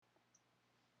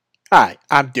Hi,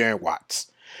 I'm Darren Watts.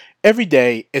 Every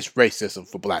day is racism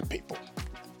for black people.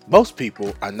 Most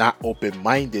people are not open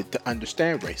minded to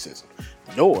understand racism,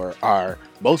 nor are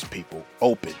most people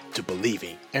open to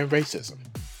believing in racism.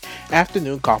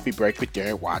 Afternoon Coffee Break with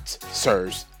Darren Watts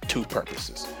serves two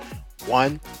purposes: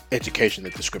 one, education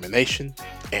of discrimination,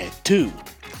 and two,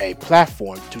 a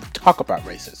platform to talk about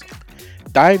racism.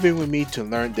 Dive in with me to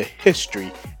learn the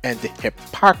history and the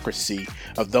hypocrisy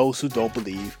of those who don't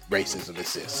believe racism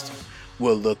exists.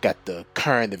 We'll look at the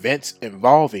current events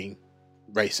involving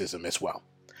racism as well.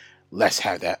 Let's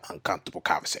have that uncomfortable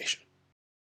conversation.